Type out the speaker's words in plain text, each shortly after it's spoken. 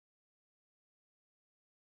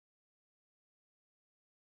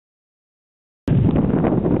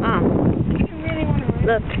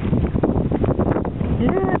Look.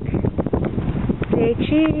 Look. Say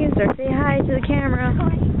cheese or say hi to the camera.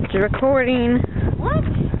 It's recording. What?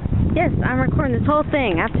 Yes, I'm recording this whole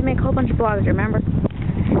thing. I have to make a whole bunch of vlogs, remember?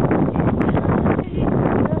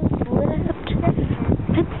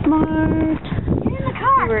 PetSmart. Get in the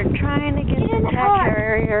car. We were trying to get some cat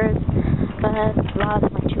carriers, but lost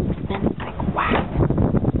my tube spin. Like, wow.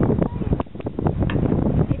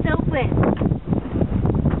 It's open.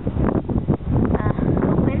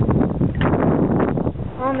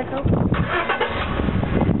 Open. It's open.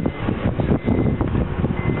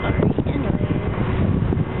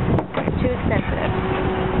 Too expensive.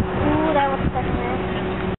 Ooh, that was expensive.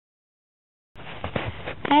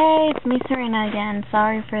 Hey, it's me, Serena, again.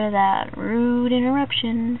 Sorry for that rude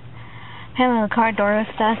interruption. Apparently the car door was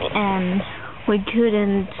stuck and we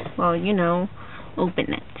couldn't, well, you know,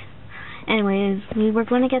 open it. Anyways, we were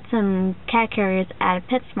going to get some cat carriers at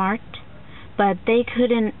PetSmart, but they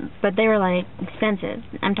couldn't, but they were like expensive.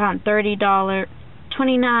 I'm talking $30,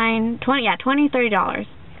 $29, $30.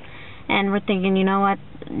 And we're thinking, you know what,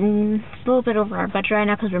 it's a little bit over our budget right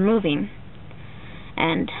now because we're moving.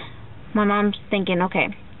 And my mom's thinking, okay,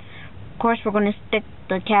 of course we're going to stick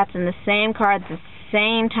the cats in the same car at the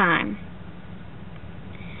same time.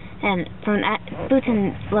 And from that, Boots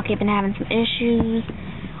and Lucky have been having some issues.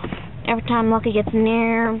 Every time Lucky gets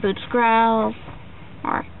near, Boots growls,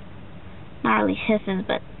 or not really hisses,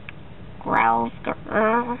 but growls, like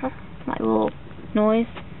a little noise.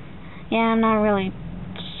 Yeah, I'm not really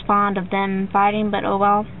fond of them fighting, but oh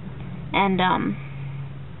well. And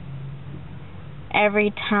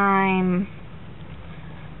every time,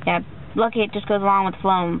 yeah, Lucky just goes along with the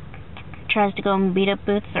flow and tries to go and beat up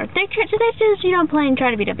Boots, or they just, you know, play and try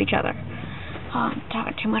to beat up each other. Oh, I'm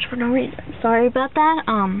talking too much for no reason. Sorry about that.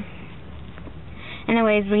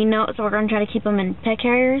 Anyways, we know, so we're gonna try to keep them in pet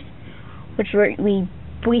carriers, which we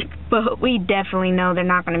definitely know they're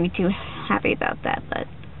not gonna be too happy about that, but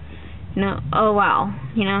you know, oh well,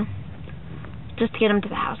 you know, just to get them to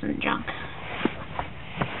the house and junk.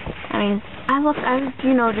 I mean, I was,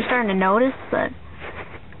 you know, just starting to notice, but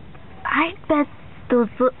I bet those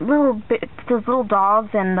little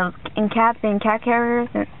dogs and cats being cat carriers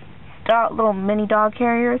and little mini dog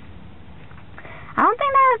carriers, I don't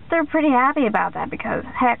think that they're pretty happy about that, because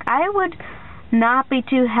heck, I would not be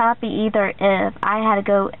too happy either if I had to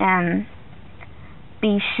go and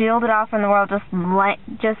be shielded off from the world,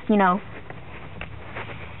 just you know,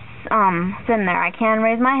 sitting there. I can't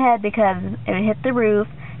raise my head because it would hit the roof.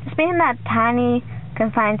 Just being in that tiny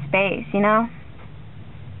confined space, you know.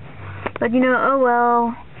 But you know, oh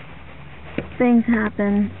well, things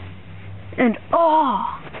happen. And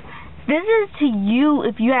oh, this is to you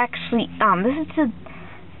if you actually this is to,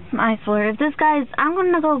 I swear, if this guy's, I'm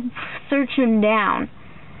gonna go search him down,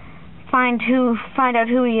 find out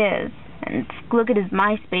who he is, and look at his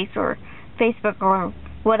MySpace or Facebook or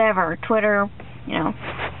whatever, Twitter, you know.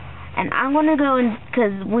 And I'm gonna go and,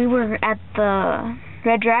 because we were at the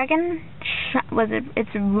Red Dragon,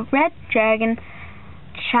 it's Red Dragon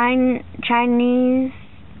Chinese Chinese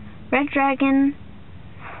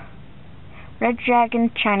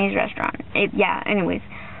restaurant. Yeah, anyways,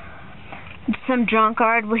 some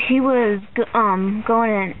drunkard, he was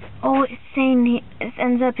going and always saying it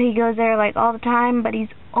ends up he goes there like all the time, but he's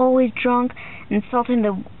always drunk, insulting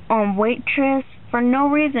the waitress for no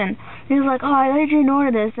reason. He was like, oh, I let you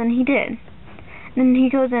order this, and he did. And then he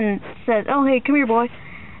goes and says, oh, hey, come here, boy,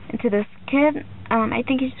 and to this kid. I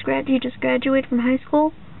think he just graduated from high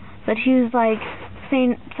school, but he was like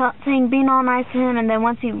saying being all nice to him, and then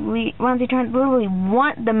once he turns,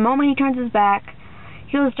 the moment he turns his back,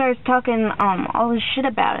 he starts talking all this shit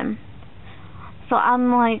about him. So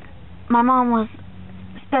I'm like, my mom was,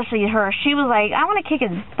 especially her, she was like, I want to kick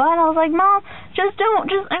his butt. I was like, Mom, just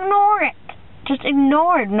ignore it. Just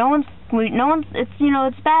ignore it. No one's, it's, you know,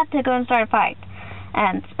 it's bad to go and start a fight.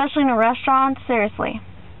 And especially in a restaurant, seriously.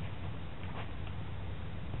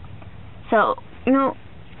 So, you know,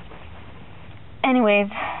 anyways,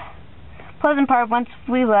 pleasant part, once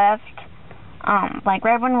we left, like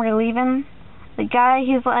right when we were leaving, the guy,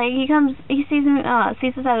 he's like, he sees us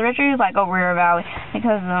at the register, he's like, oh, River Valley,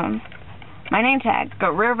 because, my name tag,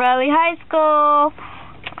 go River Valley High School,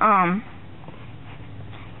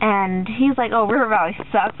 and he's like, oh, River Valley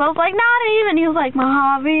sucks. I was like, not even. He was like,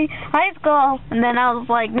 Mojave High School. And then I was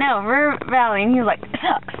like, no, River Valley. And he was like, it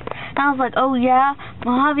sucks. And I was like, oh, yeah,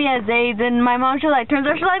 Mojave has AIDS. And my mom, she like turns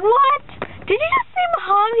over, she's like, what? Did you just say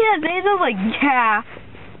Mojave has AIDS? I was like, yeah.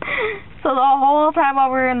 So the whole time while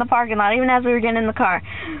we were in the parking lot, even as we were getting in the car,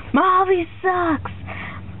 Mojave sucks.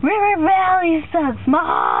 River Valley sucks.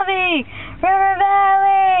 Mojave. River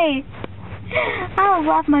Valley. I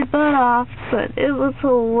laughed my butt off, but it was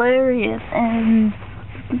hilarious. And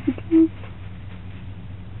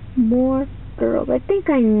more girls. I think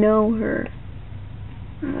I know her.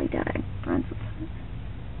 Oh my god, I'm friends with her.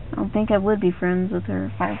 I don't think I would be friends with her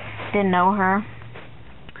if I didn't know her. And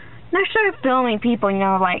I started filming people, you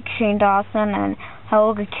know, like Shane Dawson and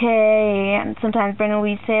Helga Kay, and sometimes Brenda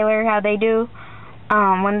Lee Saylor, how they do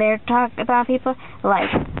when they're talking about people. Like,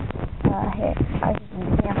 here, I'll give you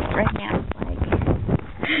an example right now. Like,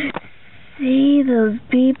 see those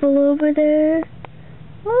people over there?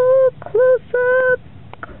 Oh, close up,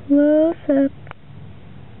 close up.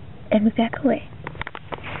 And we back away.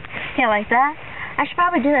 Yeah, like that. I should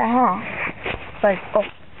probably do that, huh? Like,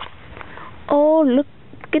 oh, look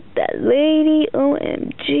at that lady.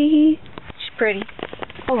 OMG. She's pretty.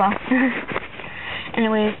 Oh well.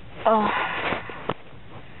 Anyways,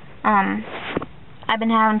 I've been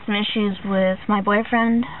having some issues with my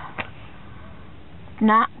boyfriend.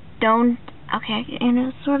 Okay, and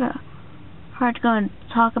it's sort of hard to go and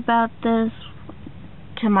talk about this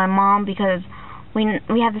to my mom because we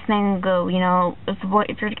have this thing go, you know, if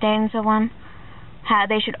you're dating someone, how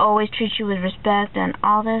they should always treat you with respect and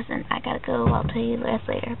all this, and I gotta go. I'll tell you this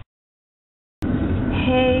later.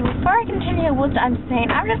 Hey, before I continue what I'm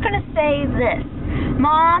saying, I'm just gonna say this.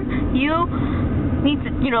 Mom, you need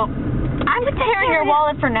to, you know, I'm carrying your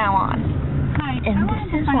wallet from now on. Hi. And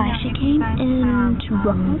this is why she came into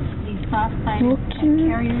Ross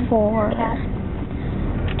looking for a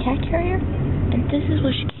cat carrier, and this is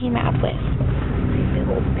what she came out with. A big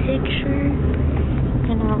old picture. I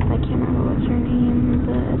can't remember what's her name,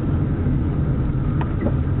 but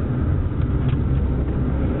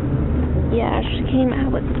yeah, she came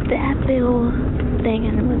out with that big old thing,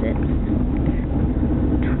 and was it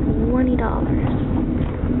 $20?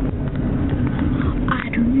 I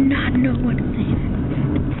do not know what to say.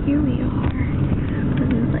 Here we are.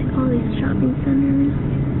 There's like all these shopping centers.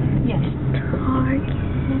 Yes. Target.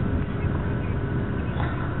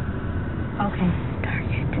 Okay.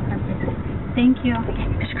 Target. Thank you.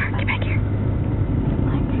 Mr. Carr, get back here.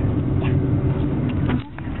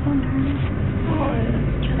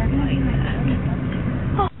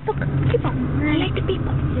 Oh, look, people. I like the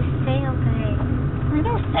people. It's a sale today. There's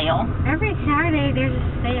no sale. Every Saturday there's a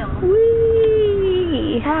sale.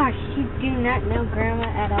 Whee! Gosh, you do not know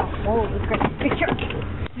Grandma at all. Holy crap.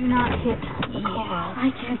 Do not hit. Yeah.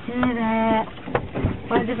 I can't do that.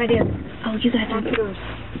 What if I do? Oh, you guys are good.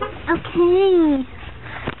 Okay.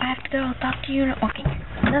 I have to go talk to you. Okay.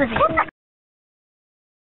 Another video.